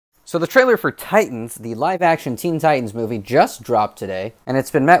So the trailer for Titans, the live-action Teen Titans movie, just dropped today, and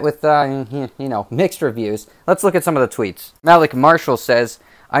it's been met with, mixed reviews. Let's look at some of the tweets. Malik Marshall says,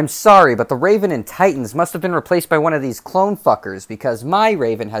 "I'm sorry, but the Raven in Titans must have been replaced by one of these clone fuckers, because my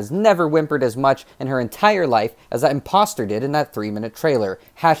Raven has never whimpered as much in her entire life as that imposter did in that 3-minute trailer.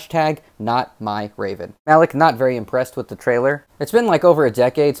 Hashtag not my Raven." Malik, not very impressed with the trailer. It's been like over a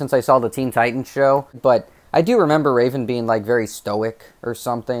decade since I saw the Teen Titans show, but I do remember Raven being like very stoic or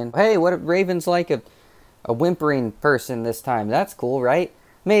something. Hey, what if Raven's like a whimpering person this time? That's cool, right?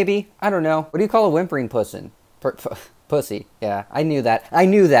 Maybe. I don't know. What do you call a whimpering pussin? Pussy. Yeah, I knew that. I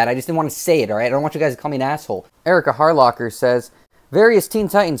just didn't want to say it, alright? I don't want you guys to call me an asshole. Erica Harlocker says, "Various Teen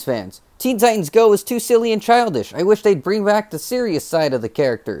Titans fans. Teen Titans Go is too silly and childish. I wish they'd bring back the serious side of the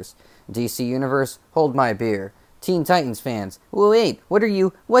characters. DC Universe, hold my beer. Teen Titans fans. Wait, what are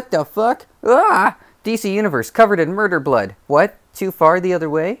you? What the fuck? Ah! DC Universe covered in murder blood. What? Too far the other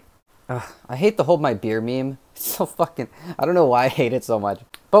way?" Ugh, I hate the hold my beer meme. It's so fucking... I don't know why I hate it so much.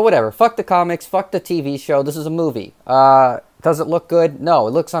 But whatever. Fuck the comics. Fuck the TV show. This is a movie. Does it look good? No,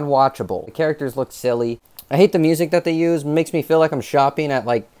 it looks unwatchable. The characters look silly. I hate the music that they use. It makes me feel like I'm shopping at,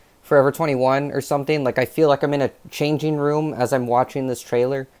 like, Forever 21 or something. Like, I feel like I'm in a changing room as I'm watching this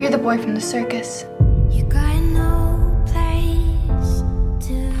trailer. You're the boy from the circus. You got no place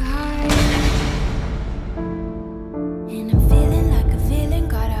to hide. And I'm feeling like a feeling,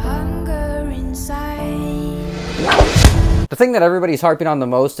 got a hunger inside. The thing that everybody's harping on the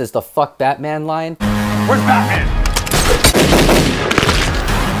most is the "fuck Batman" line. Where's Batman?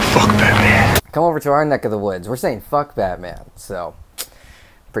 Fuck Batman. Come over to our neck of the woods. We're saying fuck Batman. So,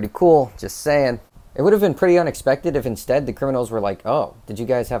 pretty cool. Just saying. It would have been pretty unexpected if instead the criminals were like, "Oh, did you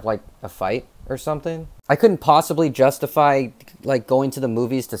guys have like a fight or something?" I couldn't possibly justify like going to the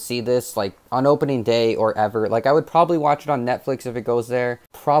movies to see this like on opening day or ever. Like I would probably watch it on Netflix if it goes there.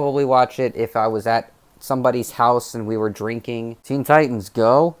 Probably watch it if I was at somebody's house and we were drinking. Teen Titans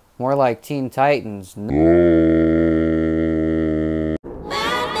Go? More like Teen Titans No.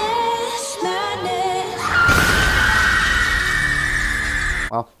 Madness, madness.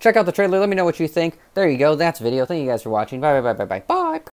 Well, check out the trailer. Let me know what you think. There you go. That's video. Thank you guys for watching. Bye, bye, bye, bye, bye. Bye.